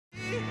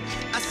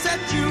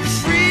set you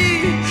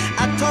free.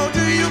 I told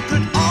you you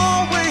could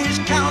always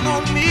count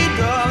on me,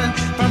 darling.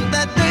 From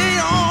that day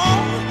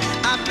on,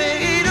 I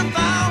made a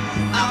vow.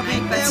 I'll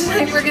be there.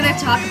 Tonight we're going to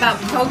talk about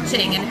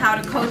coaching and how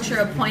to coach your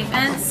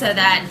appointments so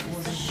that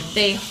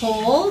they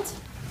hold,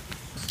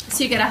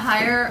 so you get a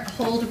higher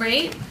hold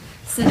rate,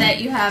 so that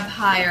you have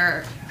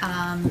higher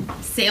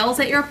sales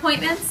at your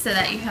appointments, so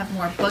that you have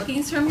more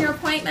bookings from your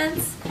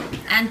appointments,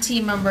 and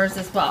team members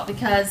as well.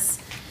 Because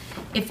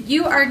if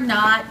you are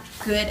not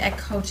good at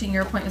coaching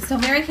your appointments, so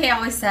Mary Kay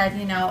always said,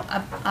 you know,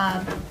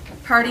 a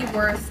party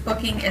worth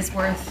booking is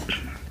worth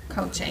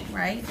coaching,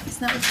 right?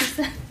 Isn't that what she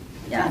said?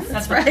 Yes,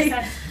 that's right.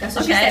 That's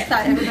what she Okay, I said.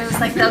 thought everybody was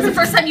like, that was the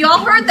first time you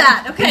all heard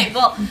that. Okay,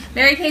 well,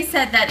 Mary Kay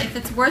said that if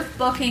it's worth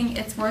booking,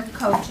 it's worth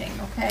coaching,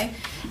 okay?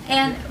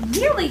 And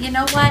really, you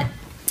know what?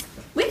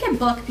 We can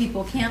book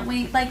people, can't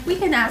we? Like, we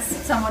can ask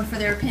someone for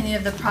their opinion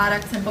of the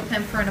products and book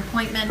them for an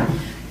appointment,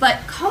 but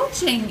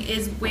coaching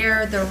is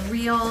where the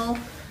real,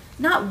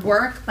 not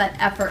work, but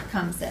effort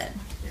comes in.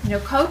 You know,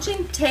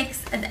 coaching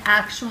takes an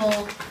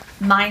actual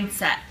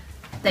mindset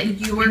that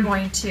you are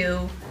going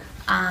to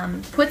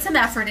put some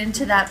effort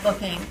into that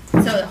booking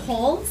so it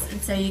holds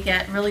and so you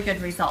get really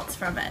good results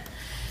from it.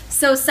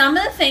 So some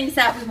of the things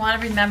that we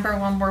want to remember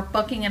when we're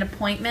booking an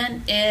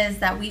appointment is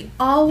that we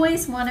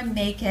always want to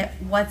make it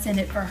what's in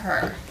it for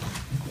her.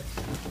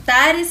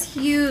 That is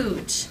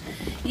huge.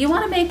 You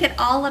want to make it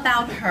all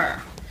about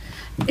her.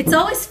 It's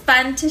always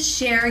fun to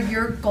share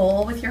your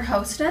goal with your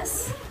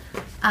hostess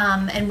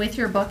and with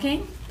your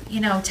booking. You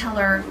know, tell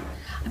her,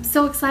 I'm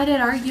so excited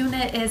our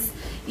unit is,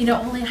 you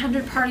know, only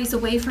 100 parties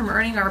away from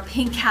earning our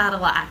pink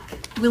Cadillac.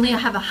 We only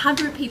have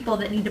 100 people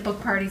that need to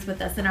book parties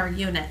with us in our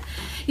unit.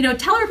 You know,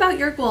 tell her about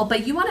your goal,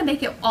 but you want to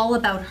make it all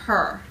about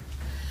her.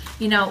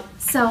 You know,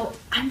 so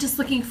I'm just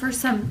looking for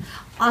some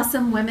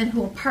awesome women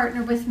who will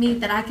partner with me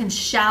that I can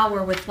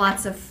shower with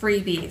lots of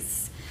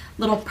freebies,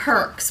 little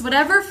perks.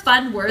 Whatever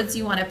fun words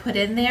you want to put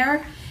in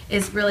there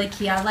is really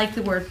key. I like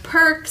the word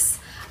perks.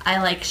 I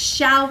like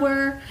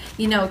shower,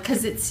 you know,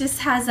 because it just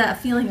has a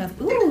feeling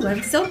of, ooh,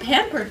 I'm so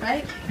pampered,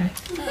 right?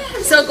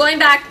 So going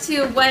back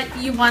to what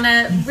you want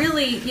to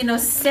really, you know,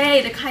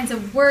 say, the kinds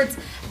of words,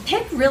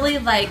 pick really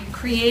like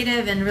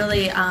creative and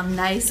really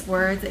nice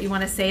words that you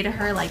want to say to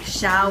her, like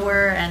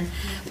shower and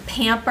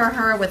pamper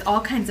her with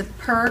all kinds of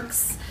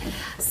perks.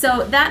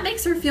 So that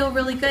makes her feel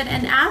really good.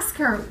 And ask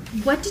her,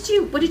 what did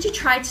you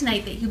try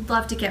tonight that you'd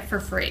love to get for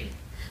free?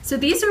 So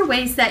these are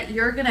ways that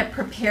you're going to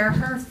prepare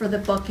her for the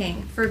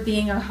booking, for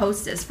being a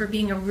hostess, for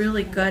being a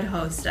really good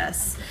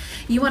hostess.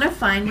 You want to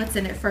find what's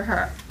in it for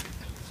her.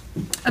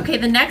 Okay,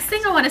 the next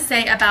thing I want to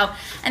say about,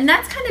 and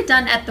that's kind of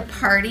done at the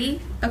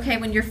party, okay,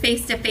 when you're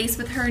face to face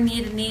with her,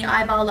 knee to knee,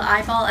 eyeball to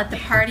eyeball at the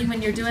party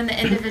when you're doing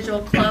the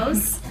individual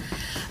close.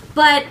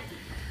 But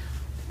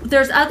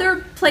there's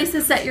other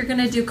places that you're going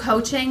to do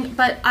coaching,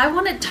 but I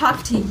want to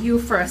talk to you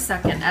for a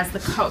second as the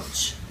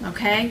coach,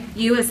 okay?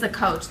 You as the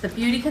coach, the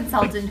beauty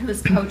consultant who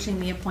is coaching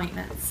the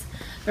appointments.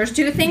 There's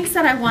two things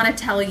that I want to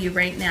tell you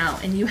right now,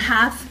 and you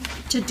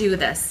have to do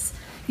this.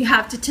 You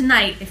have to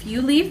tonight. If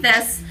you leave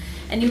this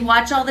and you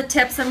watch all the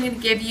tips I'm going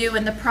to give you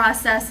and the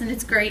process, and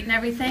it's great and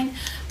everything,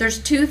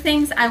 there's two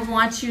things I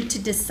want you to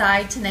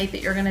decide tonight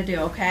that you're going to do,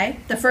 okay?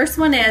 The first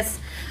one is,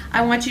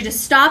 I want you to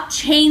stop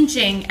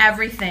changing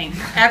everything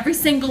every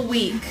single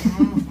week.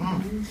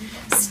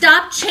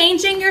 Stop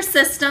changing your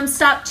system.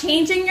 Stop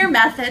changing your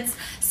methods.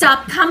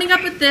 Stop coming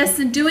up with this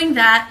and doing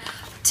that.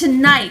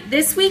 Tonight,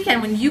 this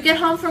weekend, when you get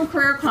home from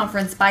career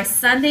conference by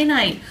Sunday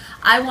night,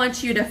 I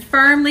want you to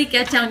firmly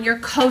get down your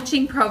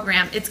coaching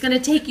program. It's going to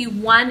take you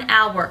 1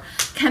 hour.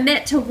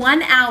 Commit to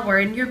 1 hour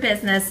in your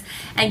business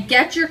and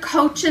get your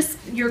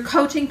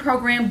coaching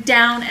program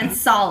down and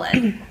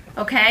solid.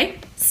 Okay?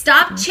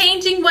 Stop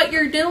changing what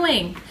you're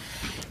doing.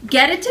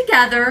 Get it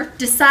together,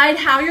 decide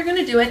how you're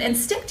going to do it, and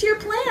stick to your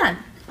plan.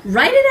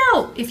 Write it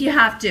out if you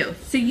have to,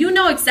 so you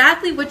know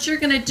exactly what you're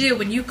going to do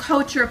when you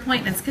coach your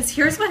appointments. Because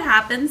here's what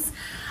happens.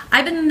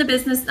 I've been in the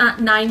business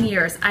 9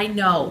 years. I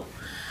know.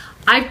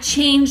 I've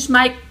changed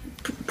my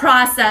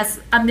process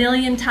a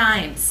million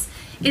times.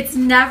 It's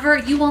never,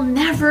 you will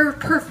never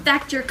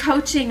perfect your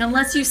coaching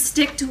unless you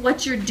stick to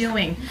what you're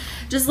doing.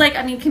 Just like,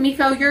 I mean,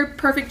 Kimiko, you're a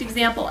perfect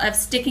example of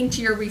sticking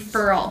to your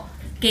referral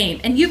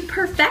game, and you've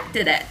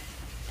perfected it,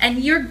 and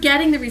you're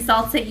getting the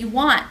results that you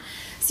want.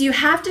 So you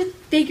have to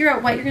figure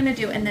out what you're going to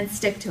do and then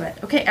stick to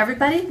it. Okay,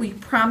 everybody, will you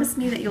promise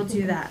me that you'll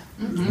do that?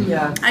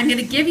 Yeah. I'm going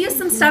to give you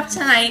some stuff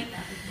tonight.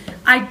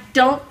 I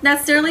don't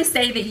necessarily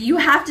say that you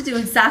have to do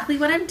exactly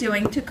what I'm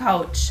doing to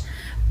coach,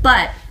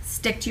 but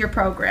stick to your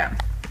program.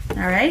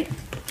 All right?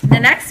 The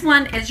next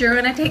one is you're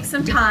going to take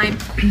some time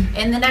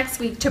in the next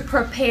week to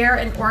prepare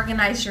and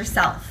organize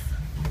yourself.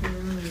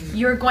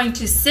 You're going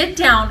to sit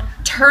down,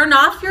 turn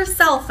off your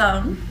cell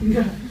phone,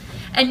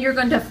 and you're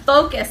going to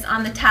focus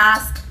on the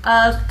task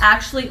of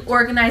actually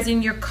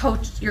organizing your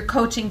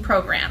coaching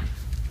program.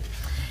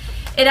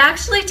 It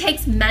actually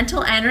takes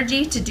mental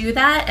energy to do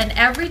that, and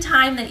every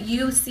time that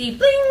you see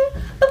bling,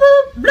 boop,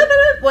 boop, blah, blah,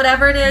 blah,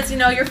 whatever it is, you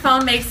know, your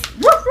phone makes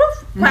woof,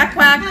 woof, quack,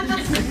 quack.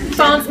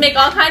 Phones make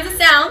all kinds of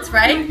sounds,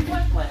 right?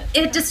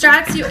 It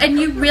distracts you, and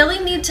you really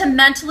need to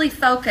mentally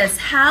focus.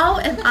 How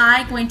am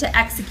I going to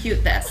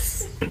execute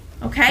this?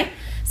 Okay?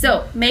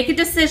 So make a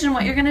decision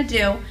what you're going to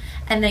do,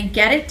 and then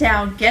get it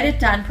down, get it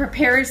done,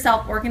 prepare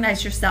yourself,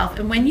 organize yourself.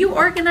 And when you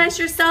organize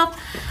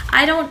yourself,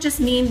 I don't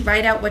just mean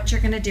write out what you're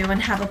going to do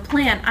and have a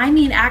plan. I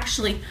mean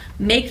actually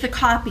make the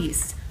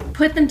copies,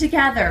 put them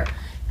together,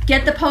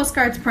 get the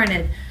postcards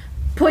printed,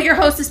 put your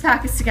hostess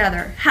packets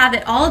together, have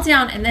it all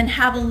down, and then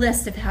have a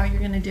list of how you're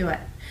going to do it.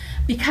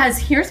 Because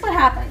here's what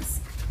happens.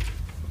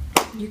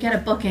 You get a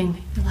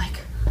booking, you're like,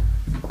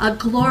 a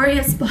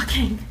glorious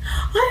booking.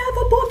 I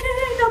have a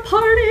booking, a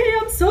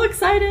party, I'm so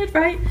excited,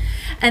 right?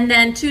 And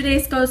then 2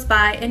 days goes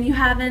by and you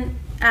haven't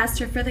asked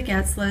her for the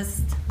guest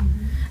list.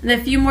 And then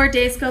a few more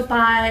days go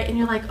by and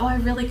you're like, oh, I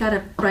really got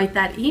to write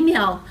that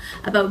email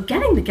about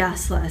getting the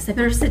guest list. I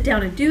better sit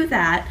down and do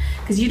that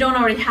because you don't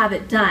already have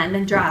it done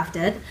and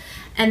drafted.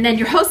 And then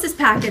your hostess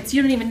packets,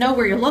 you don't even know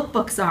where your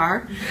lookbooks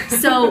are.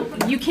 So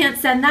you can't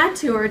send that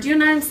to her. Do you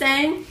know what I'm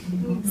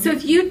saying? So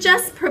if you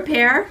just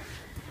prepare,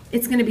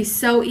 it's going to be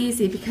so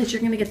easy because you're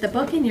going to get the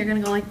booking, you're going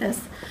to go like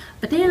this,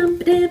 ba-dam,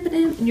 ba-dam,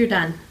 ba-dam, and you're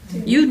done.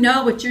 You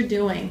know what you're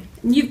doing.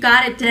 And you've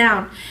got it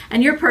down.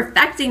 And you're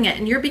perfecting it,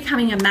 and you're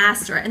becoming a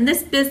master. And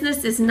this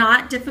business is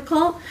not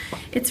difficult.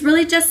 It's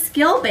really just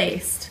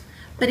skill-based.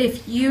 But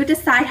if you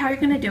decide how you're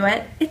going to do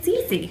it, it's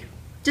easy.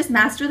 Just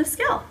master the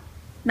skill.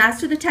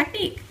 Master the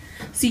technique.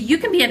 So you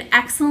can be an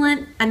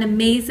excellent, an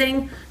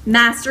amazing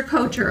master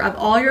coacher of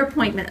all your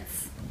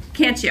appointments.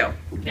 Can't you?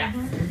 Yeah.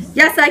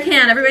 Yes, I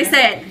can. Everybody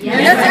say it.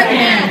 Yes, I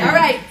can. All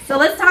right, so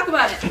let's talk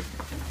about it.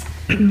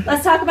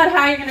 Let's talk about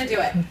how you're going to do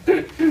it.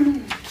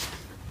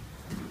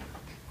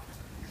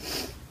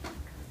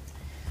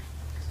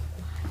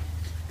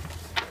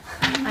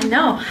 I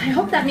know. I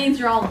hope that means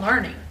you're all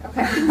learning.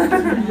 Okay.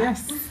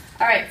 Yes.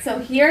 All right, so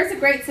here's a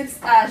great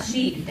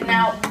sheet. And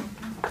now,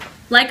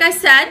 like I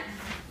said,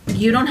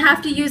 you don't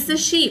have to use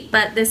this sheet,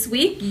 but this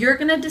week you're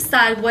going to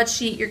decide what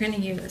sheet you're going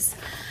to use.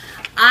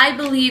 I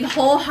believe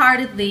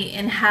wholeheartedly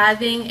in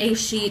having a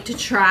sheet to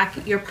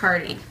track your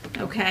party,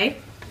 okay?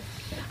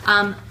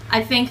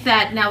 I think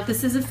that, now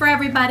this isn't for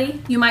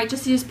everybody, you might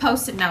just use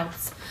Post-it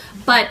notes,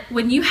 but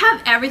when you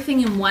have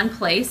everything in one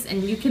place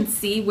and you can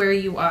see where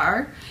you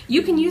are,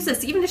 you can use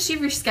this. Even if she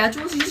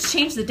reschedules, you just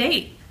change the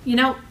date. You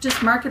know,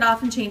 just mark it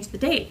off and change the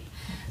date.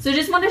 So I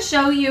just want to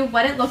show you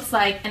what it looks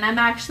like, and I'm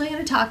actually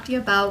going to talk to you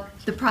about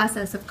the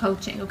process of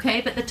coaching,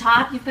 okay? But at the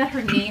top, you've got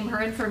her name,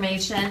 her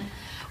information,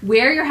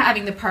 where you're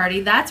having the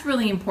party. That's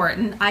really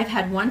important. I've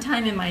had one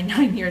time in my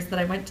 9 years that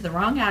I went to the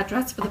wrong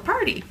address for the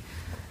party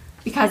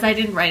because I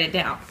didn't write it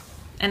down.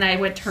 And I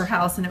went to her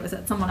house, and it was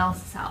at someone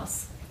else's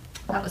house.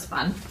 That was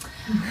fun.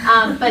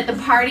 But the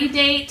party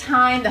date,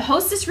 time, the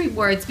hostess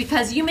rewards,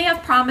 because you may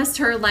have promised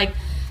her like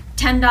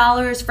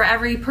 $10 for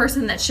every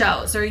person that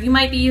shows, or you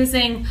might be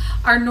using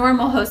our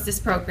normal hostess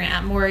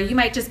program, or you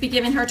might just be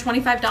giving her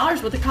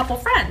 $25 with a couple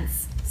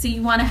friends. So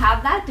you want to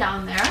have that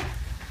down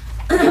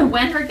there.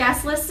 When her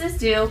guest list is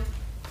due,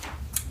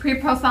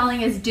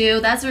 pre-profiling is due,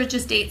 those are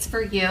just dates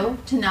for you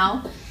to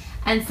know,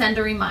 and send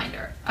a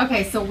reminder.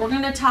 Okay, so we're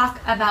going to talk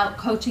about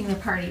coaching the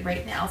party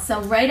right now.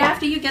 So right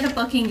after you get a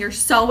booking, you're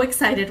so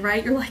excited,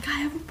 right? You're like, I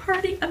have a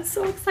party, I'm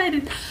so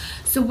excited.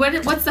 So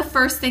what's the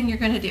first thing you're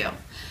going to do?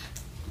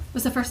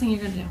 What's the first thing you're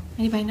going to do?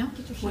 Anybody know?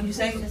 What do you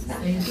say?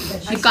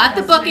 You got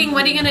the booking,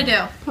 what are you going to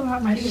do? Pull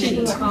out my sheet.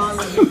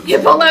 You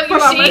pull out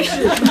your sheet.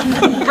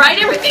 Write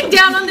everything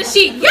down on the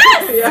sheet.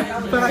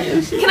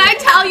 Yes! Can I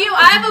tell you,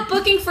 I have a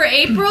booking for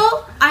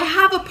April. I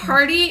have a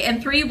party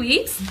in 3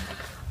 weeks.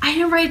 I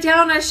didn't write it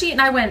down on a sheet,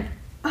 and I went,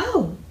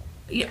 oh,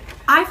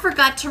 I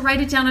forgot to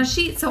write it down on a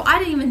sheet, so I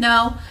didn't even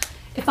know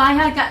if I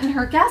had gotten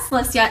her guest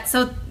list yet.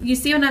 So you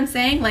see what I'm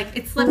saying? Like,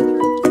 it slipped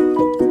through.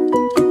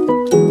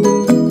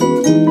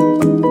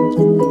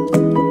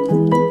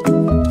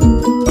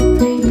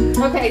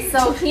 Okay,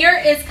 so here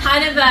is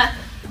kind of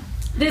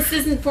this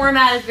isn't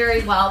formatted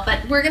very well,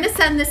 but we're going to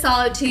send this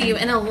all out to you.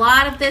 And a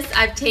lot of this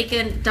I've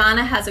taken,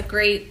 Donna has a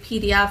great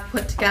PDF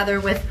put together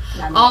with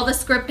all the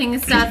scripting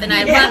and stuff, and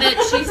I love it.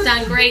 She's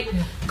done great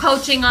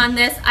coaching on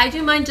this. I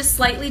do mine just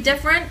slightly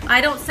different. I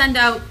don't send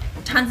out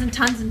tons and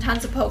tons and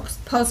tons of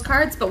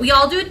postcards, but we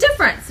all do it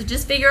different. So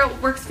just figure out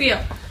what works for you.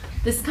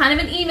 This is kind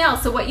of an email.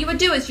 So what you would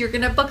do is you're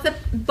going to book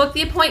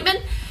the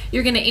appointment.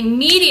 You're going to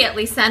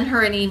immediately send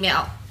her an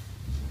email.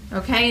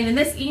 Okay, and in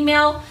this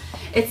email,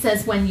 it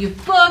says when you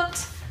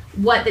booked,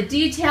 what the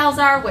details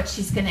are, what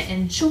she's going to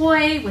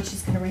enjoy, what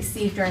she's going to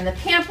receive during the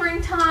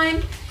pampering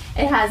time.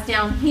 It has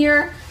down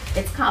here,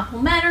 it's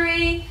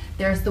complimentary.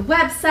 There's the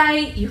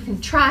website. You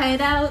can try it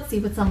out, see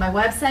what's on my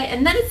website.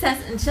 And then it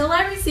says, until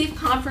I receive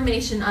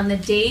confirmation on the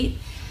date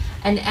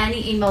and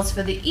any emails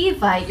for the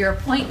evite, your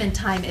appointment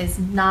time is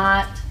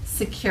not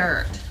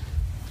secured.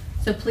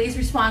 So please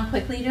respond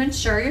quickly to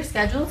ensure your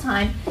scheduled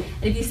time.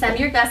 And if you send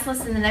me your guest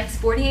list in the next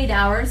 48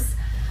 hours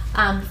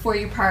for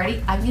your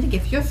party, I'm going to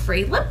give you a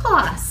free lip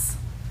gloss.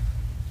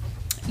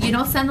 You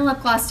don't send the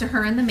lip gloss to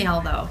her in the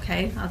mail though,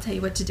 okay? I'll tell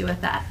you what to do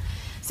with that.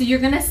 So you're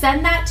going to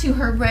send that to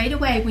her right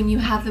away when you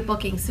have the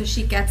booking, so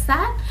she gets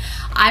that.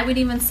 I would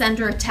even send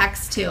her a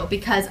text too,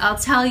 because I'll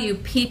tell you,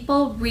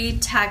 people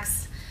read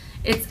texts,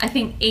 it's I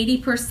think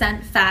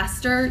 80%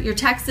 faster. Your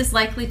text is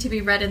likely to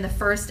be read in the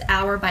first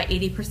hour by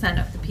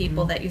 80% of the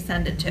people that you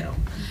send it to.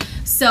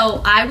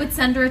 So I would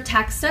send her a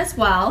text as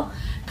well,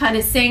 kind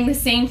of saying the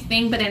same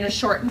thing but in a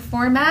shortened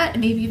format,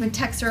 and maybe even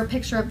text her a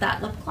picture of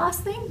that lip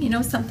gloss thing, you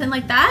know, something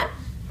like that.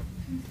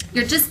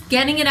 You're just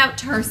getting it out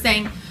to her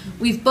saying,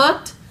 we've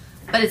booked,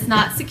 but it's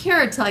not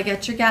secured till I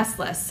get your guest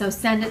list, so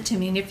send it to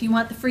me. And if you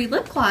want the free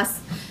lip gloss,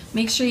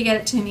 make sure you get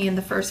it to me in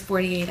the first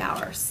 48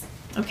 hours.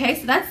 Okay,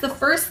 so that's the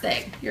first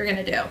thing you're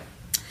gonna do.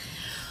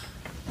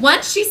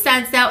 Once she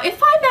sends, now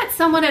if I met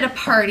someone at a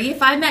party,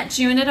 if I met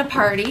June at a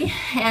party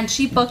and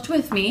she booked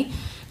with me,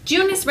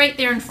 June is right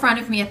there in front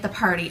of me at the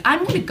party. I'm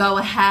going to go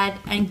ahead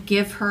and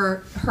give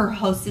her her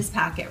hostess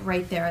packet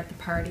right there at the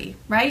party,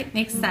 right?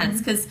 Makes sense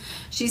because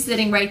she's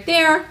sitting right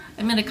there.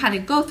 I'm going to kind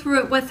of go through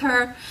it with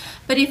her.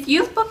 But if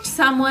you've booked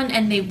someone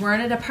and they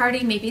weren't at a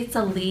party, maybe it's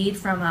a lead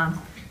from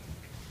a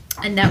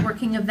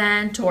networking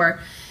event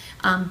or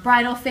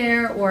bridal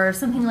fair or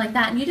something like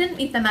that, and you didn't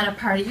meet them at a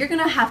party, you're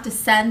going to have to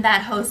send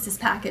that hostess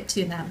packet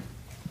to them.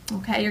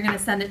 Okay, you're going to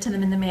send it to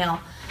them in the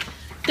mail.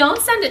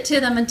 Don't send it to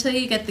them until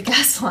you get the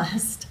guest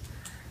list,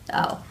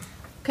 though.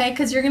 Okay,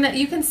 because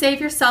you can save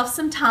yourself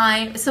some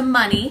time, some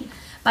money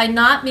by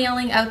not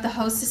mailing out the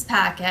hostess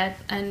packet,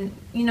 and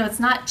you know it's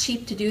not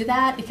cheap to do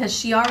that because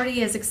she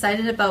already is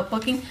excited about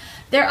booking.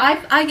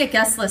 I get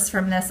guest lists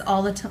from this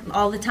all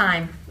the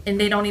time, and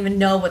they don't even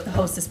know what the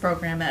hostess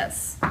program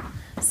is.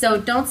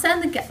 So don't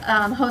send the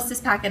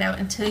hostess packet out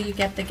until you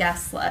get the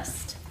guest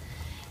list.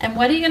 And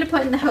what are you going to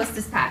put in the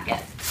hostess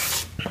packet?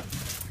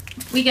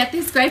 We get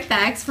these great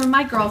bags from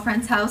my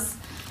girlfriend's house.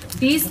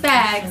 These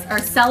bags are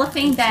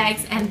cellophane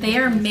bags and they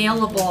are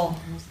mailable.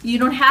 You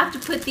don't have to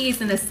put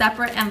these in a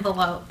separate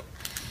envelope.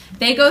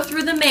 They go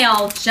through the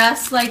mail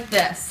just like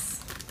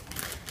this.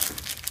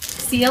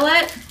 Seal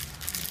it.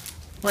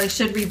 Well, I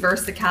should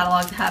reverse the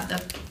catalog to have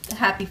the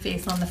happy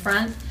face on the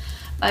front.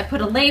 I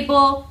put a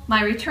label,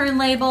 my return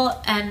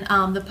label,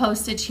 and the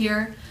postage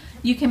here.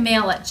 You can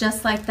mail it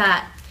just like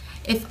that.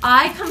 If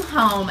I come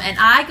home and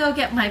I go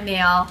get my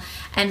mail,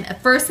 and the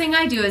first thing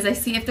I do is I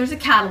see if there's a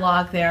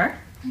catalog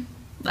there.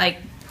 Like,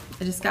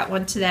 I just got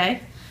one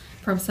today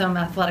from some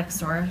athletic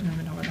store. I don't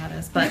even know where that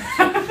is, but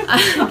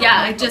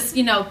yeah, I just,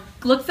 you know,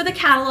 look for the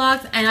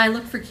catalogs and I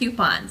look for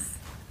coupons.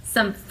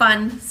 Some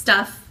fun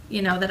stuff,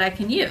 you know, that I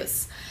can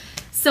use.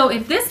 So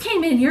if this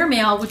came in your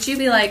mail, would you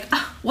be like,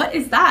 oh, what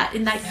is that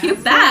in that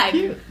cute bag?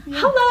 Cute. Yeah.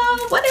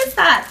 Hello, what is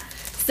that?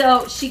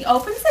 So she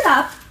opens it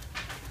up,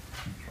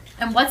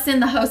 and what's in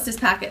the hostess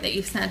packet that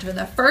you've sent her?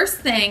 The first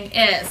thing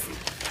is,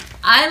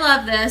 I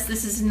love this.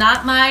 This is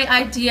not my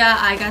idea.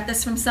 I got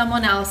this from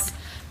someone else.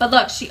 But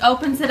look, she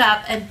opens it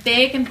up, and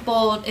big and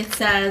bold it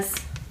says,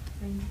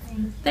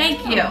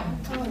 thank you.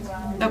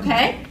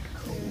 Okay?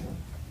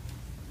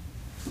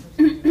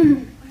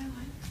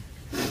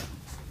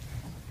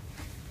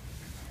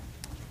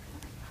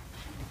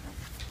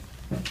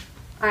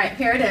 All right,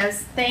 here it is.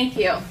 Thank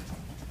you.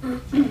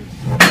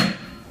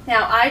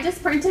 Now, I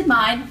just printed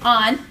mine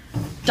on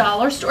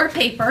dollar store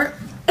paper.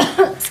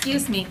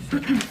 Excuse me.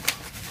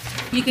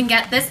 You can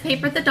get this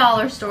paper at the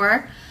dollar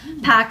store.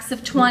 Packs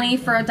of 20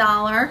 for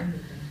 $1.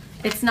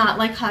 It's not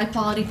like high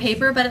quality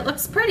paper, but it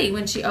looks pretty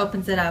when she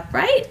opens it up,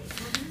 right?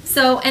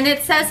 So, and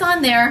it says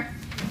on there,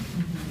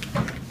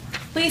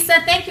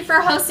 Lisa, thank you for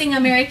hosting a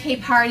Mary Kay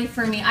party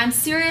for me. I'm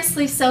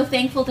seriously so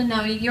thankful to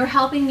know you. You're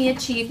helping me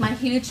achieve my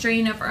huge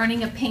dream of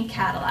earning a pink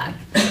Cadillac.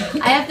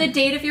 I have the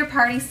date of your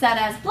party set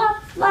as blah,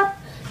 blah.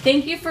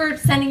 Thank you for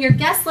sending your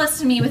guest list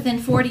to me within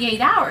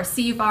 48 hours.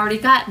 See, you've already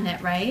gotten it,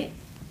 right?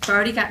 You've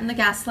already gotten the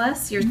guest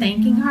list. You're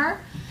thanking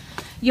her.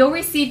 You'll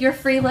receive your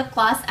free lip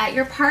gloss at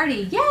your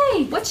party.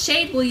 Yay! What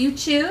shade will you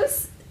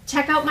choose?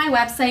 Check out my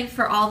website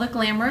for all the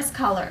glamorous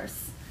colors.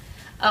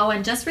 Oh,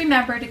 and just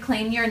remember to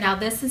claim your, now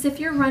this is if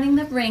you're running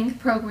the ring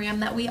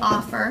program that we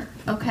offer,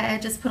 okay? I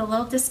just put a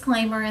little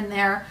disclaimer in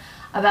there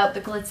about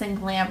the Glitz and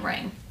Glam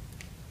ring.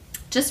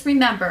 Just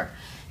remember,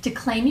 to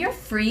claim your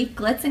free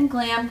Glitz and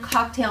Glam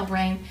cocktail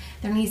ring,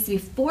 there needs to be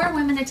 4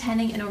 women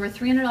attending and over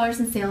 $300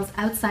 in sales.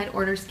 Outside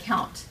orders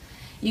count.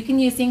 You can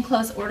use the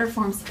enclosed order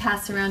forms to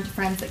pass around to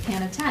friends that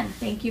can't attend.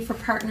 Thank you for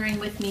partnering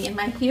with me in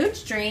my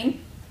huge dream,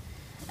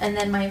 and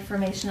then my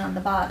information on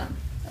the bottom,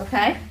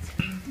 okay?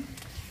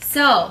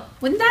 So,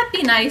 wouldn't that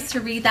be nice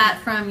to read that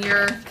from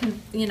your,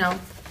 you know,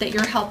 that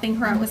you're helping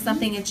her out with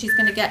something and she's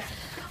going to get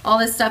all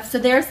this stuff. So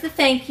there's the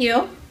thank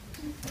you.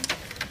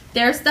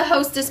 There's the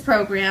hostess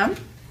program.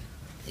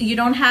 You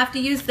don't have to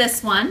use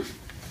this one.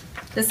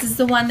 This is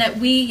the one that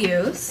we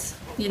use,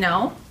 you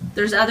know.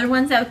 There's other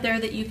ones out there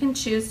that you can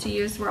choose to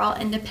use. We're all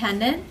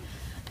independent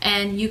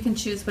and you can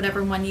choose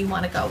whatever one you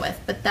want to go with.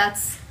 But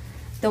that's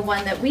the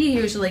one that we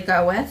usually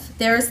go with.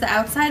 There's the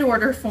outside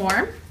order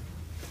form.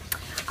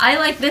 I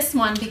like this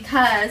one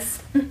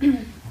because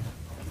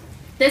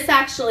this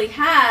actually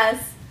has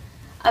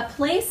a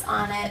place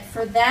on it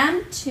for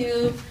them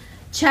to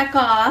check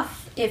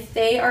off if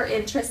they are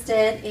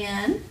interested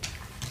in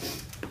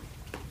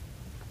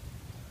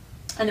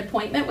an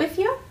appointment with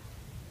you.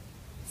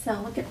 So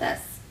look at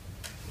this.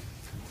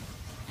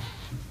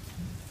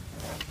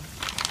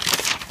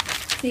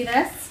 See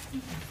this?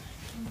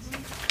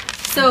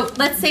 So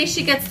let's say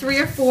she gets 3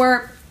 or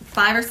 4,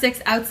 5 or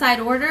 6 outside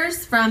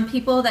orders from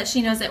people that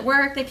she knows at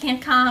work that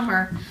can't come,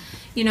 or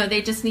you know,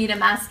 they just need a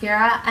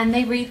mascara, and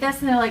they read this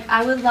and they're like,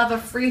 I would love a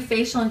free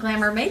facial and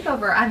glamour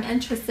makeover. I'm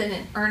interested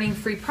in earning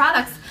free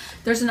products.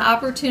 There's an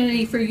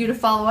opportunity for you to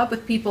follow up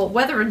with people.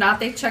 Whether or not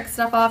they check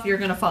stuff off, you're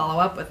going to follow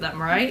up with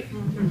them, right?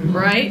 Mm-hmm.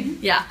 Right?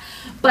 Yeah.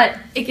 But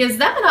it gives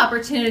them an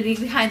opportunity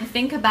to kind of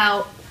think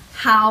about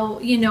how,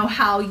 you know,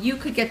 how you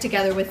could get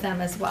together with them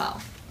as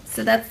well.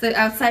 So that's the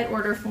outside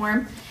order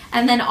form.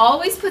 And then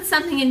always put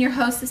something in your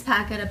hostess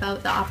packet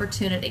about the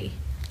opportunity.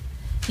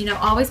 You know,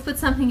 always put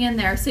something in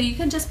there. So you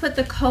can just put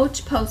the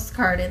Coach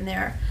postcard in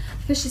there,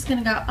 because she's going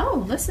to go,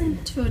 oh,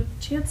 listen to a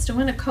chance to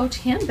win a Coach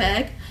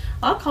handbag.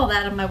 I'll call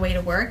that on my way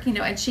to work, you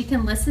know, and she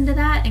can listen to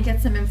that and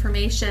get some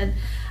information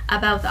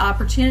about the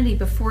opportunity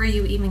before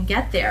you even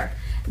get there.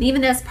 And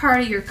even as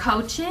part of your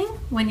coaching,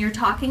 when you're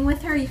talking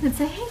with her, you can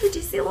say, hey, did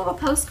you see a little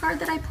postcard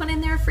that I put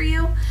in there for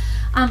you?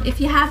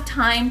 If you have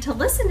time to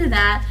listen to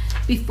that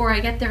before I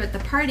get there at the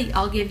party,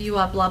 I'll give you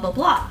a blah, blah,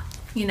 blah,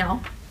 you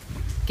know.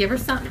 Give her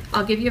something.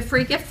 I'll give you a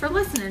free gift for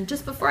listening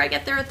just before I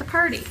get there at the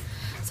party.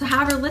 So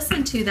have her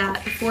listen to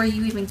that before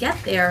you even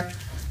get there.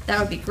 That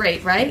would be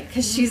great, right?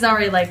 Because she's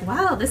already like,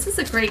 wow, this is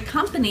a great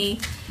company.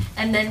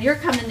 And then you're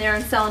coming there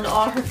and selling to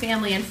all her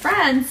family and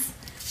friends.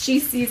 She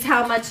sees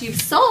how much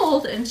you've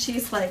sold, and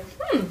she's like,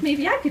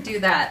 maybe I could do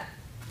that.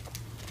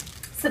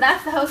 So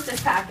that's the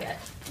hostess packet.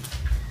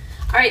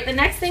 All right, the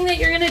next thing that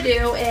you're going to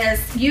do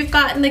is you've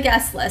gotten the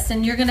guest list,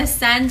 and you're going to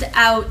send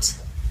out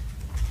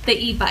the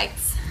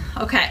e-bites.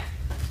 Okay.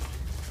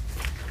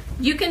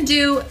 You can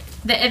do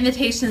the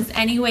invitations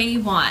any way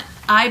you want.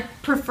 I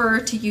prefer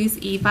to use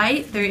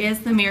eBite. There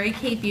is the Mary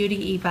Kay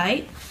Beauty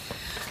eBite,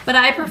 but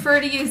I prefer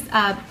to use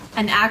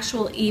an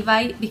actual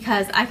eBite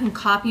because I can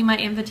copy my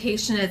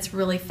invitation. It's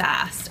really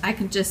fast. I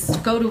can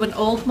just go to an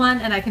old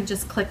one and I can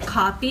just click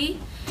copy,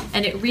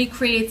 and it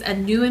recreates a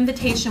new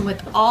invitation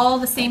with all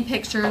the same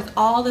pictures,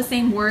 all the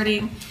same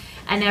wording,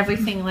 and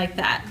everything like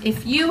that.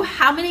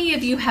 How many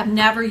of you have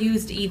never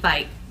used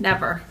eBite?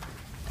 Never.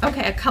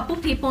 Okay, a couple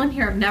people in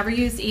here have never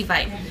used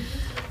eBite.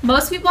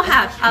 Most people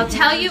have. I'll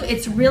tell you,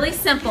 it's really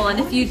simple, and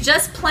if you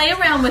just play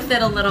around with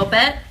it a little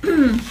bit,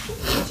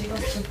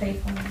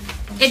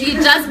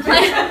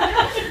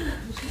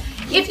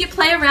 if you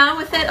play around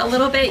with it a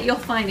little bit, you'll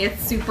find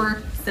it's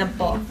super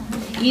simple.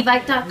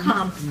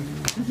 eBite.com.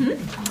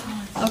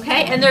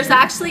 Okay, and there's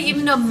actually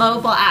even a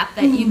mobile app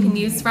that you can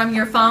use from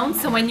your phone.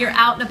 So when you're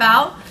out and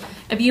about,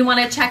 if you want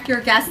to check your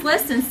guest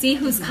list and see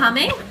who's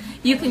coming,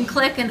 you can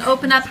click and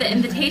open up the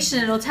invitation,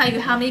 and it'll tell you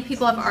how many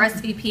people have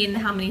RSVP'd and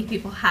how many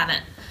people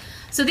haven't.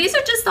 So these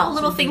are just all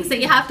little things that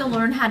you have to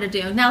learn how to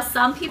do. Now,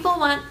 some people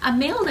want a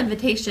mailed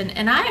invitation,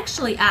 and I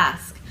actually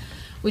ask,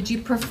 would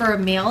you prefer a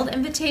mailed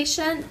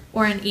invitation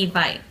or an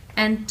e-bite?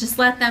 And just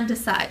let them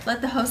decide.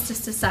 Let the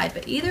hostess decide.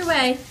 But either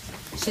way,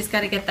 she's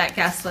got to get that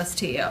guest list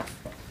to you.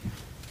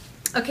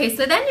 Okay,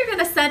 so then you're going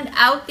to send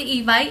out the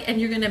e-bite, and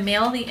you're going to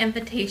mail the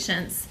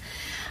invitations.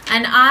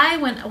 And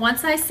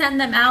once I send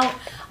them out,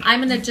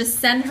 I'm going to just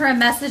send her a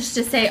message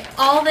to say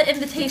all the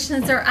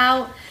invitations are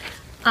out.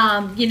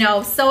 You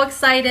know, so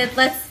excited.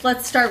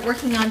 Let's start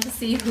working on to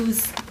see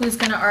who's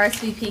going to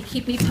RSVP.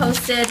 Keep me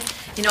posted.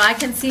 You know, I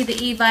can see the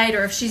e-bite,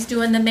 or if she's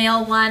doing the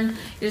mail one,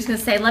 you're just going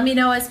to say, let me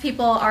know as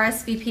people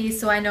RSVP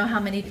so I know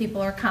how many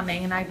people are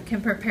coming, and I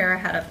can prepare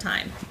ahead of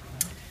time.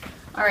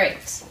 All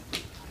right.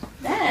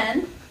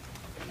 Then,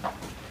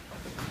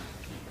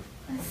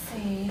 let's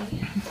see.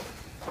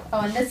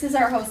 Oh, and this is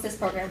our hostess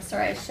program.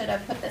 Sorry, I should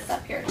have put this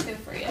up here too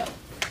for you.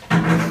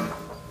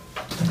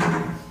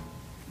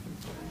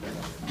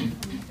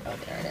 Oh,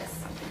 there it is.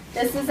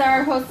 This is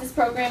our hostess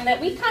program that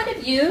we kind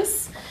of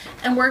use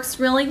and works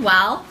really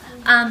well.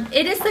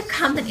 It is the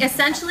company,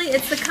 essentially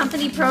it's the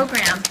company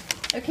program.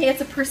 Okay,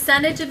 it's a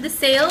percentage of the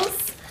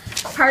sales,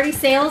 party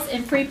sales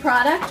and free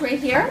product right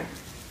here.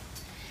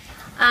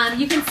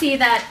 You can see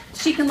that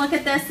she can look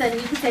at this and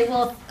you can say,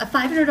 well,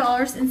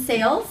 $500 in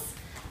sales,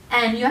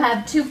 and you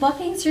have 2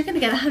 bookings, you're going to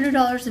get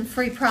 $100 in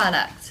free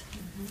product.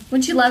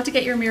 Wouldn't you love to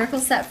get your miracle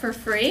set for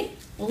free?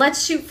 Well,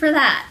 let's shoot for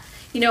that.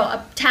 You know,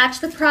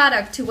 attach the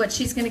product to what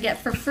she's going to get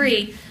for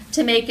free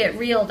to make it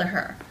real to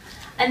her.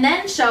 And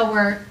then show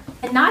her,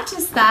 and not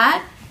just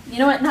that, you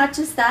know what, not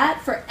just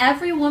that, for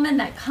every woman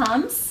that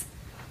comes,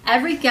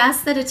 every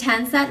guest that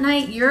attends that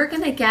night, you're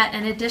going to get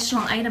an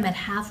additional item at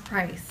half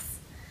price.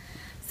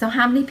 So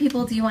how many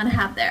people do you want to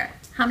have there?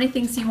 How many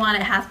things do you want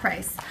at half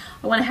price?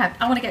 I want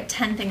to get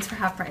 10 things for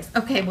half price.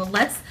 Okay, well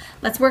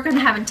let's work on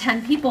having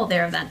 10 people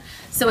there then.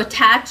 So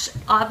attach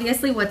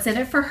obviously what's in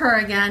it for her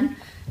again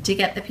to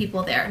get the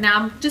people there. Now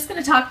I'm just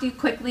going to talk to you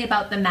quickly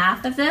about the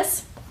math of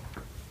this.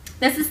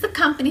 This is the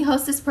company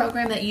hostess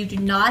program that you do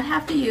not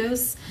have to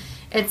use.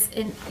 It's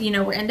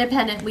we're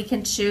independent. We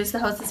can choose the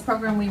hostess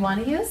program we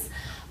want to use.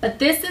 But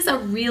this is a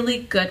really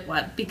good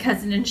one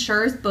because it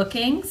ensures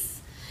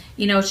bookings.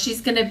 You know,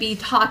 she's going to be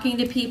talking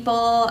to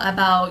people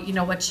about, you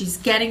know, what she's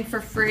getting for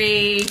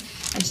free,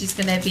 and she's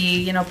going to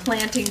be, you know,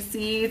 planting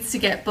seeds to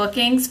get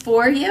bookings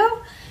for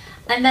you.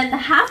 And then the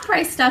half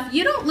price stuff,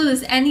 you don't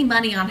lose any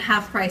money on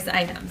half price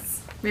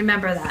items.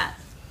 Remember that.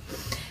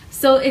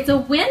 So it's a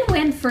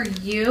win-win for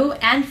you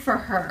and for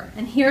her.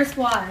 And here's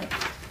why.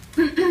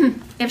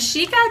 If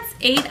she gets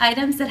 8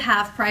 items at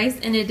half price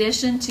in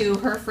addition to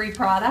her free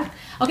product,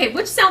 okay,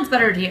 which sounds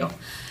better to you?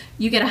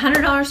 You get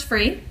 $100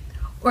 free,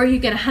 or you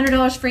get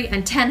 $100 free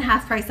and 10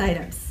 half price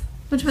items.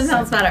 Which one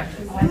sounds better?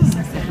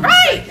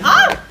 Right!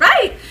 Oh,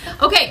 right!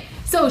 Okay,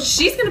 so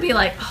she's gonna be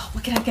like, oh,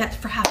 what can I get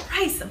for half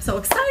price? I'm so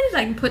excited.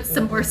 I can put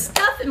some more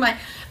stuff in my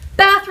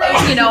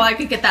bathroom. You know, I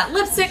could get that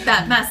lipstick,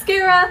 that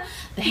mascara,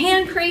 the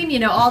hand cream, you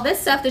know, all this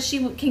stuff that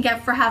she can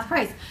get for half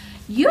price.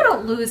 You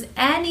don't lose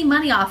any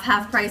money off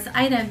half price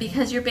item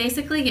because you're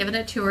basically giving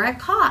it to her at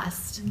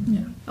cost.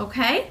 Yeah.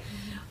 Okay?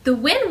 The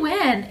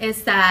win-win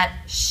is that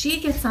she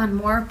gets on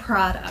more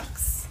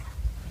products.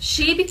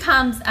 She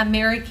becomes a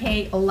Mary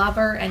Kay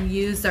lover and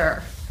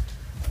user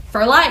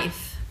for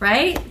life,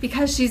 right?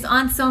 Because she's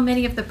on so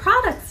many of the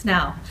products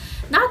now.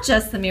 Not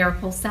just the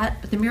Miracle Set,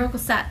 but the Miracle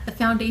Set, the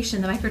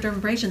foundation, the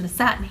microdermabrasion, the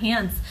satin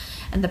hands,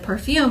 and the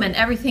perfume and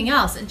everything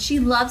else. And she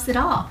loves it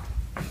all.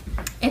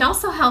 It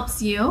also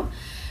helps you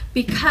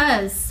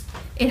because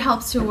it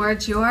helps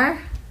towards your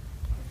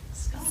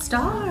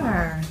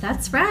star.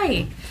 That's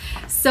right.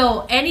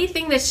 So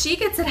anything that she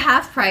gets at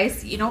half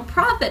price, you don't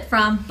profit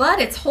from, but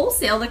it's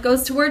wholesale that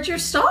goes towards your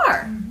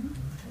star.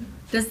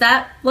 Does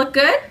that look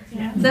good?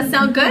 Yeah. Does that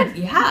sound good?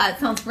 Yeah, it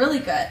sounds really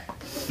good.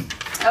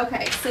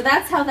 Okay, so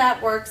that's how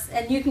that works.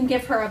 And you can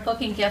give her a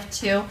booking gift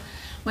too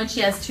when she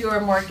has 2 or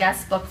more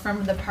guests booked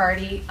from the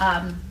party.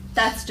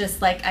 That's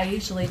just like, I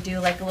usually do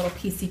like a little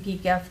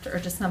PCP gift or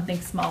just something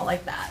small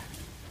like that.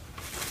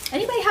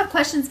 Anybody have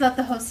questions about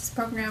the Hostess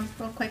program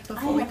real quick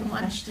before we go on?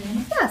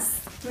 Question. Yes.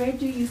 Where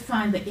do you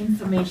find the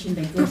information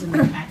that goes in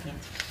the packet?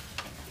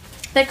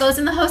 That goes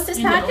in the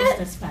Hostess packet? In the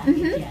Hostess packet,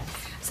 yes.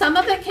 Some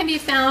of it can be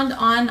found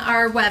on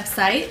our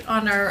website,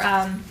 on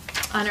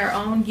our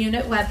own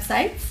unit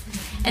websites.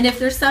 And if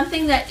there's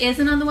something that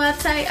isn't on the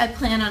website, I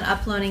plan on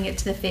uploading it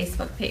to the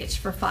Facebook page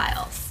for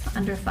files,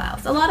 under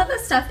files. A lot of the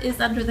stuff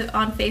is on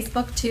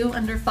Facebook too,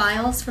 under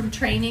files from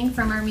training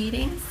from our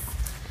meetings.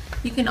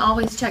 You can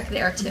always check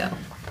there too.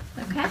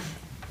 Okay?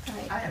 All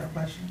right. I have a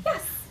question.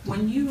 Yes.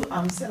 When you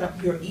set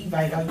up your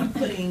Evite, are you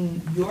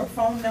putting your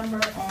phone number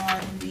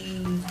on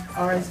the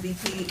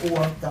RSVP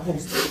or the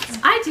hostess?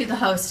 I do the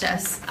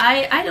hostess.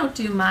 I don't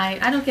do I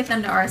don't get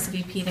them to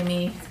RSVP to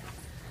me.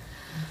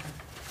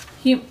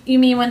 You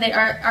mean when they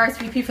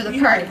RSVP for the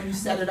party? When you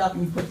set it up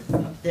and you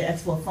put the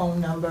actual phone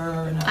number?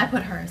 And I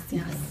put hers,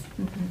 yes.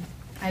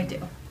 I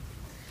do.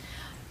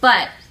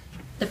 But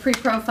the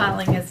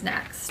pre-profiling is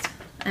next.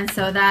 And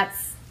so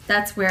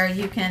that's where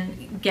you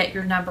can get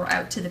your number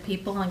out to the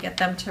people and get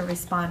them to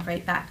respond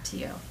right back to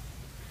you.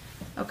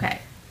 Okay,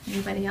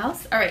 anybody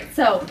else? All right,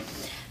 so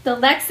the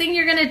next thing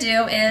you're gonna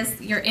do is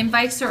your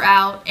invites are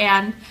out,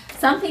 and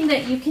something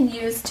that you can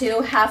use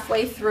too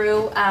halfway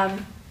through,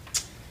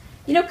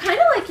 you know, kind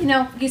of like, you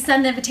know, you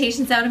send the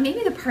invitations out and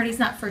maybe the party's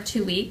not for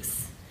 2 weeks.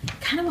 You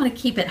kind of want to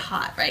keep it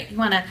hot, right? You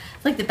want to,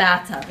 like the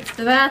bathtub. If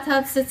the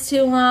bathtub sits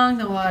too long,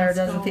 the water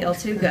doesn't feel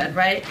too good,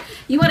 right?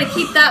 You want to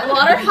keep that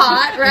water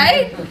hot,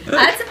 right?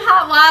 Add some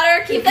hot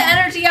water, keep the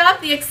energy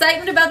up, the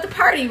excitement about the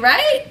party,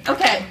 right?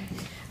 Okay,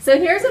 so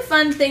here's a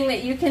fun thing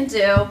that you can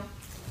do.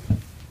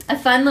 A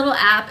fun little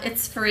app,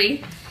 it's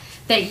free,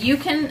 that you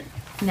can,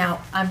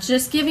 now I'm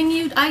just giving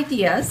you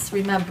ideas.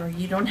 Remember,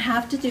 you don't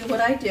have to do what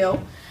I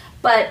do,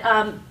 but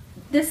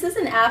this is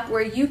an app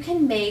where you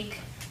can make,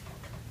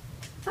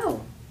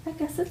 oh, I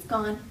guess it's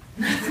gone.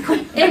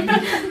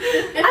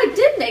 I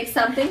did make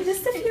something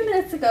just a few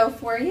minutes ago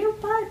for you,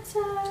 but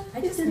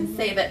I just didn't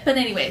save it. But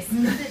anyways.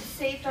 Is it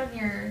saved on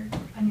your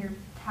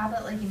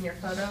tablet, like in your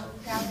photo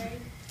gallery?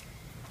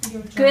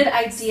 Good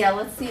idea.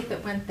 Let's see if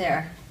it went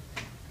there.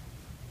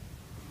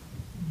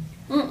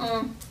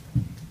 Nope,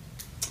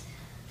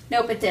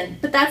 it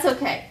didn't. But that's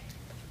okay.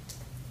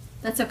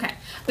 That's okay.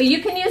 But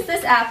you can use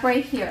this app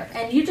right here,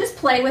 and you just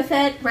play with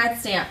it, red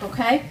stamp,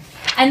 okay?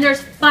 And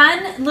there's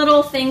fun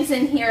little things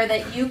in here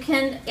that you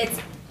can, it's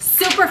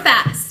super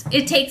fast.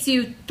 It takes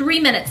you 3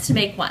 minutes to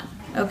make one,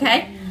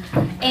 okay?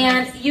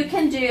 And you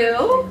can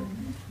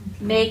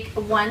make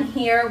one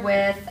here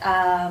with,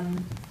 I'll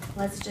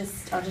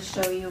just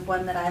show you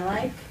one that I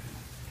like.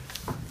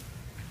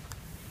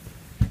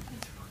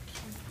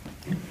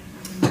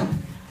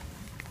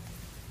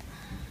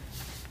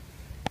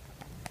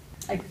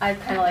 I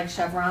kind of like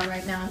chevron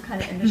right now. I'm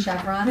kind of into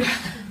chevron.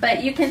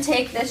 But you can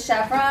take this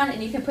chevron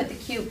and you can put the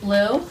cute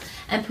blue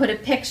and put a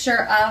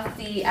picture of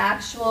the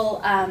actual,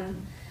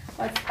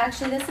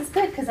 actually this is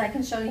good because I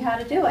can show you how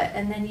to do it.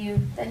 And then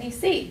you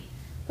see.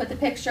 Put the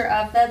picture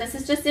of this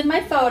is just in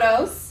my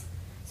photos.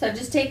 So I've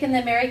just taken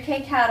the Mary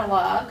Kay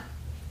catalog.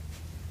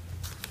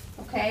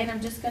 Okay, and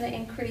I'm just going to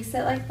increase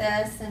it like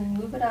this and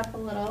move it up a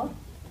little.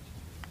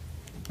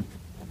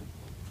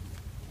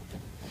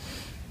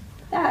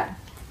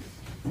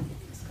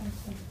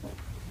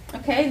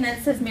 okay? And then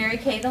it says Mary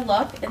Kay the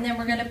look, and then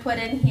we're going to put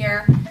in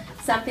here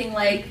something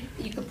like,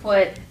 you could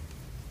put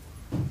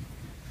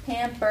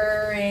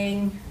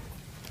pampering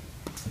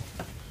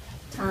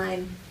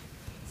time.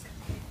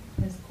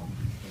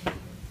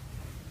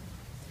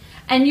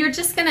 And you're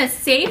just going to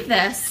save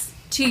this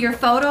to your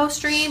photo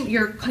stream,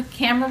 your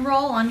camera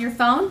roll on your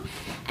phone,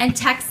 and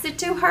text it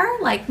to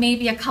her, like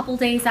maybe a couple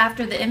days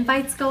after the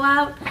invites go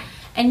out.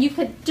 And you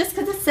could, just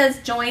because it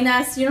says join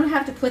us, you don't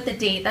have to put the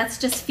date. That's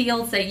just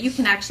fields that you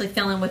can actually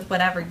fill in with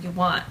whatever you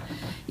want.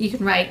 You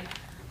can write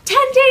 10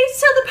 days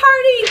till the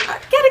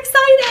party, get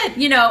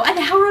excited, you know, an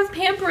hour of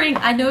pampering,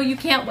 I know you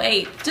can't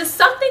wait. Just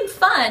something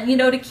fun, you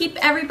know, to keep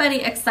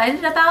everybody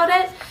excited about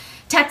it.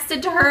 Text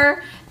it to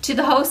her, to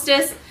the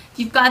hostess.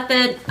 You've got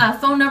the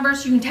phone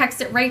numbers, you can text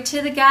it right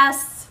to the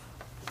guests.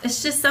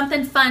 It's just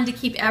something fun to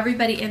keep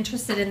everybody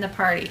interested in the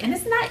party. And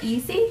isn't that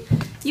easy?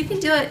 You can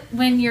do it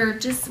when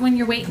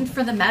you're waiting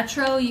for the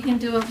metro. You can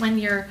do it when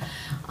you're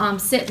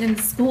sitting in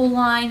the school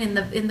line,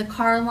 in the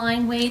car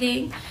line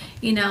waiting.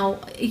 You know,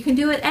 you can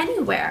do it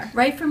anywhere,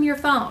 right from your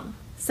phone.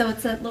 So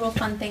it's a little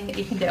fun thing that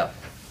you can do.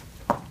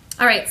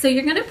 All right, so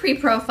you're gonna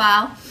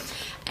pre-profile.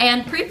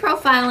 And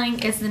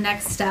pre-profiling is the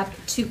next step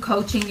to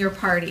coaching your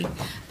party,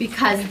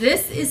 because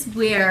this is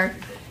where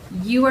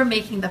you are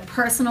making the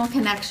personal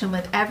connection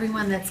with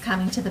everyone that's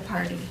coming to the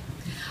party.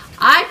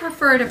 I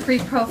prefer to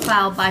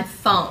pre-profile by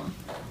phone,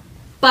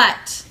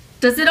 but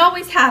does it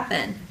always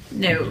happen?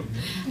 No,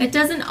 it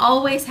doesn't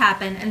always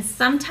happen, and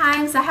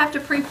sometimes I have to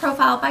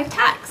pre-profile by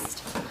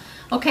text.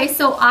 Okay,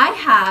 so I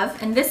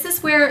have, and this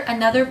is where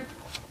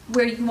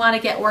where you want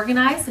to get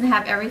organized and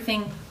have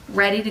everything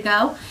ready to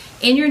go.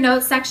 In your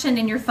notes section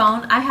in your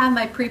phone, I have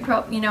my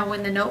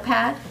in the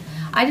notepad,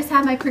 I just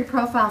have my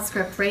pre-profile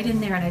script right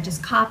in there, and I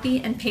just copy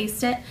and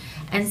paste it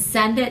and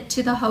send it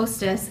to the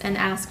hostess and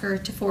ask her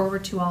to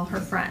forward to all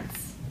her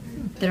friends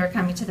that are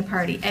coming to the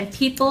party. And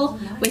people,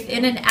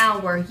 within an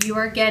hour, you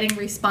are getting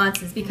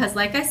responses, because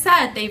like I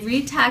said, they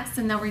read text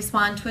and they'll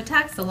respond to a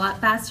text a lot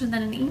faster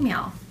than an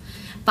email.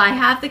 If I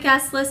have the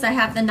guest list, I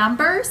have the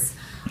numbers,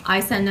 I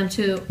send it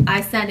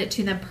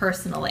to them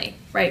personally,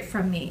 right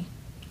from me.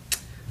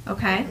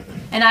 Okay,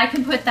 and I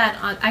can put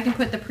that on, I can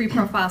put the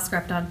pre-profile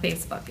script on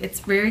Facebook. It's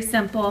very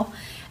simple,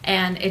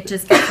 and it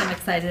just gets them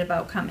excited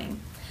about coming.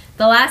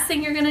 The last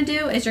thing you're going to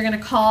do is you're going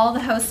to call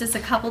the hostess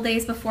a couple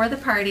days before the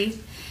party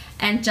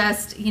and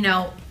just, you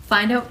know,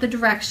 find out the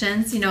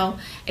directions. You know,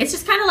 it's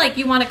just kind of like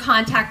you want to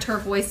contact her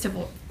voice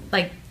to,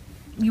 like,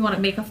 you want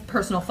to make a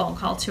personal phone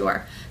call to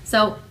her.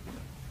 So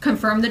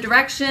confirm the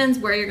directions,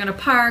 where you're going to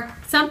park,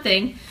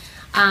 something.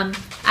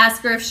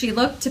 Ask her if she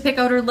looked to pick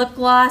out her lip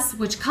gloss,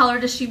 which color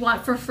does she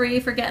want for free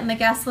for getting the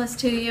guest list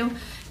to you.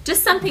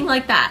 Just something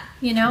like that,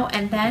 you know,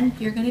 and then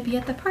you're going to be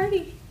at the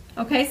party.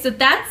 Okay, so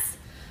that's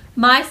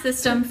my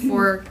system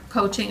for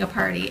coaching a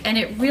party. And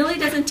it really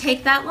doesn't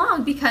take that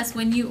long, because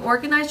when you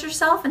organize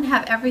yourself and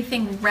have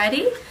everything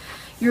ready,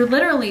 you're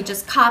literally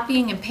just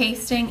copying and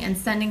pasting and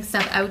sending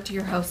stuff out to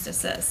your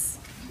hostesses.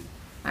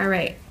 All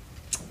right.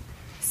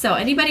 So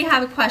anybody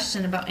have a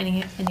question about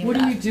any of that? What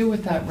do you do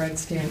with that red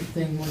stamp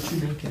thing once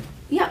you make it?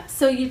 Yep,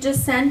 so you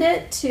just send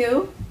it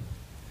to,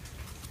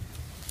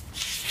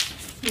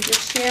 you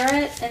just share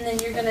it, and then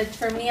you're gonna,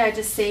 for me, I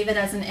just save it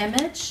as an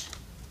image,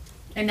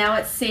 and now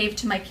it's saved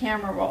to my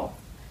camera roll.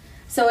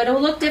 So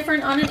it'll look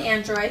different on an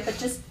Android, but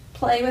just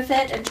play with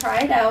it and try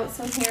it out.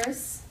 So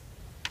here's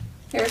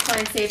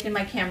mine saved in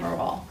my camera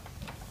roll.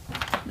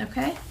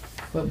 Okay?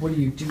 But what do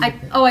you do with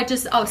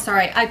it?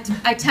 Sorry, I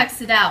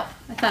texted out.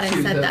 I thought I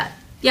said that.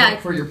 Yeah.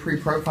 For your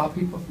pre-profile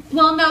people?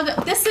 Well, no,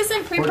 this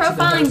isn't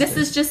pre-profiling. This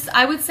is just,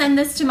 I would send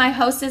this to my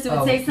hostess. It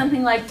would say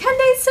something like, 10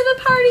 days to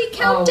the party,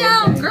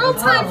 countdown, girl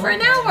time for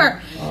an hour.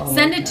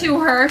 Send it to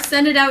her,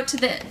 send it out to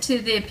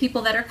the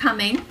people that are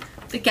coming,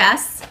 the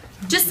guests.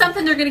 Just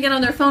something they're going to get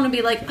on their phone and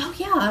be like, oh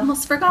yeah, I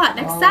almost forgot,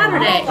 next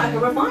Saturday. Like a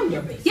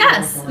reminder, basically.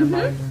 Yes,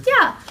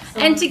 yeah.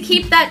 And to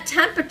keep that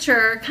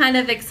temperature kind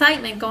of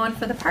excitement going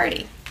for the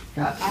party.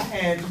 I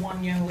had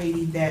one young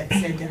lady that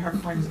said that her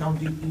friends don't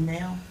do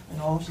email and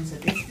all. She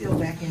said they're still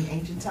back in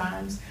ancient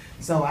times.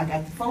 So I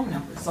got the phone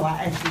number. So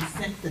I actually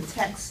sent the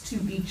text to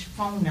each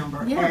phone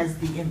number as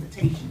the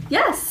invitation.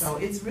 Yes. So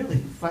it's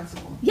really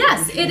flexible.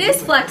 Yes, it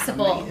is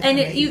flexible. And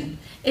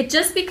it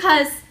just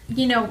because,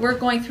 you know, we're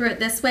going through it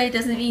this way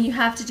doesn't mean you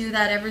have to do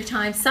that every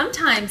time.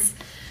 Sometimes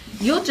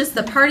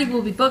the party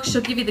will be booked.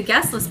 She'll give you the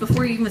guest list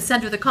before you even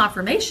send her the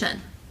confirmation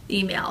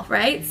email,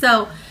 right?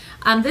 So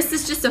this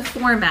is just a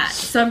format.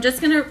 So I'm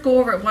just going to go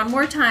over it one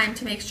more time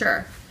to make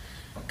sure.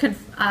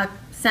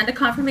 Send a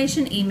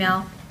confirmation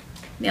email.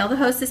 Mail the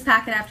hostess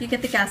packet after you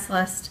get the guest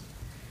list.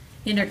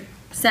 You know,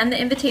 send the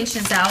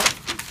invitations out.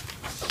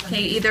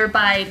 Okay, either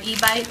by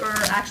e-bite or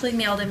actually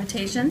mailed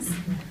invitations.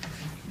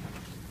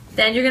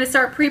 Then you're going to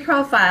start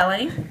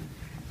pre-profiling.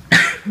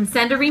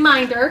 Send a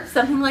reminder,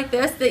 something like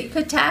this that you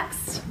could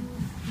text.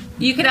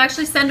 You could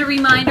actually send a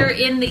reminder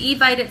in the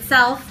e-bite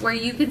itself, where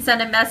you can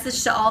send a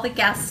message to all the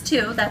guests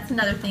too. That's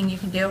another thing you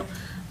can do.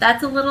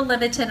 That's a little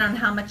limited on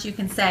how much you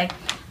can say.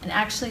 And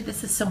actually,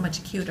 this is so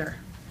much cuter.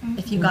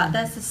 If you got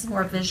this is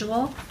more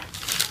visual.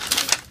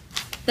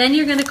 Then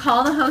you're going to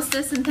call the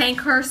hostess and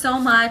thank her so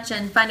much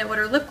and find out what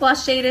her lip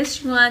gloss shade is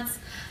she wants.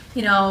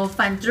 You know,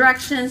 find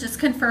directions, just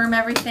confirm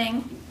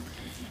everything.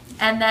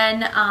 And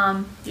then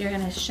you're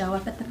going to show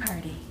up at the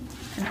party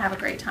and have a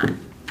great time.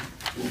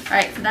 All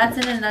right, so that's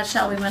in a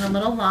nutshell. We went a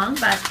little long,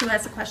 but who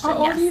has a question? Are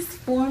all Yes. these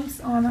forms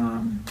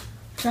on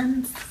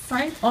Jen's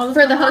site? All of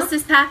For the them are?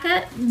 hostess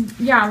packet,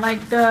 Yeah,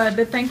 like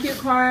the thank you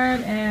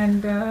card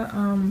and the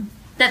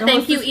that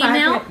thank you hostess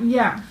email. packet.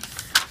 Yeah.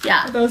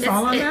 Yeah, Are those it's-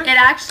 all on it, there? it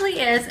actually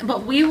is,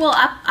 but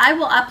I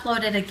will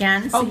upload it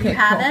again so Okay, you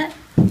have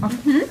cool. it.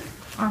 Okay.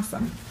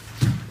 Awesome.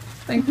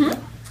 Thank you.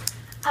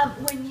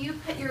 When you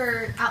put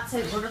your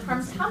outside order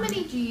forms, how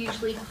many do you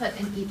usually put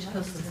in each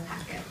hostess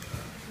packet?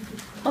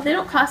 Well, they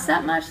don't cost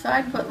that much, so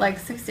I'd put like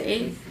 6 to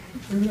 8.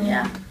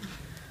 Yeah.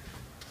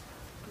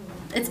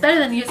 It's better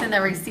than using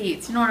the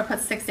receipts. You don't want to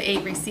put 6 to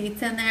 8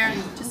 receipts in there.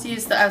 Just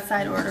use the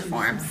outside order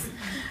forms.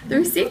 The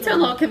receipts are a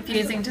little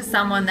confusing to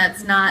someone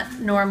that's not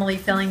normally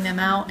filling them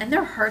out, and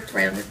they're hard to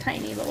write on their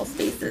tiny little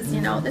spaces. You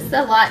know, this is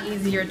a lot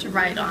easier to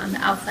write on the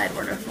outside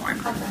order form.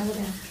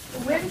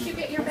 Where did you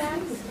get your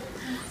bags?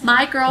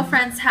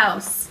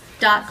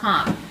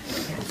 mygirlfriendshouse.com.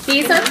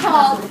 These are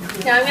called,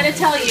 now I'm going to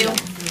tell you,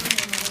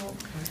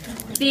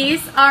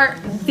 these are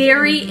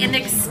very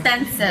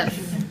inexpensive.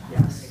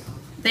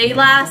 They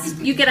last,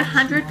 you get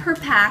 100 per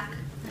pack.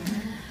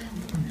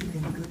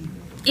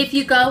 If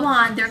you go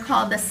on, they're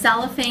called the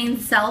cellophane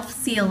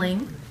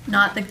self-sealing,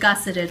 not the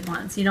gusseted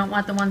ones. You don't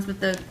want the ones with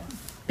the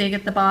big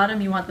at the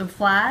bottom, you want them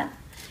flat.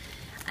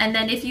 And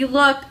then if you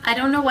look, I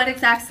don't know what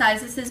exact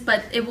size this is,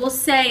 but it will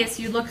say, as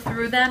you look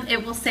through them,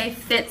 it will say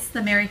fits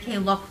the Mary Kay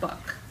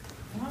lookbook.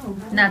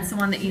 And that's the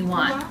one that you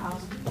want.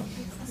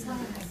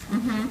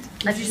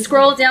 As you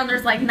scroll down,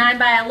 there's like 9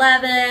 by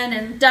 11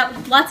 and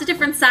lots of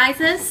different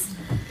sizes.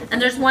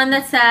 And there's one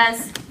that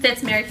says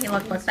fits Mary Kay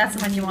lookbook. That's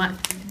the one you want.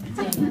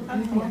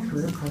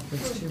 Career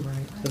conference too, right?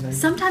 So then-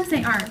 Sometimes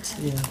they aren't.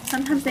 Yeah.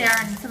 Sometimes they are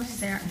and sometimes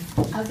they aren't.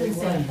 I was gonna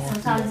say,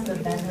 sometimes the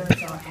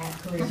vendors are at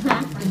career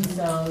conference,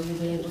 so you'll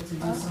be able to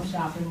do some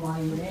shopping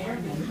while you're there.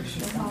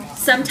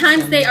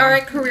 Sometimes they are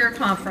at career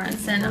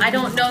conference, and I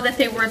don't know that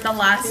they were the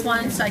last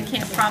one, so I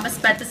can't promise.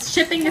 But the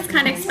shipping is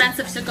kind of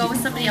expensive, so go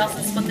with somebody else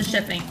and split the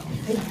shipping.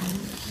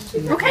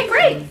 Okay,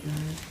 great.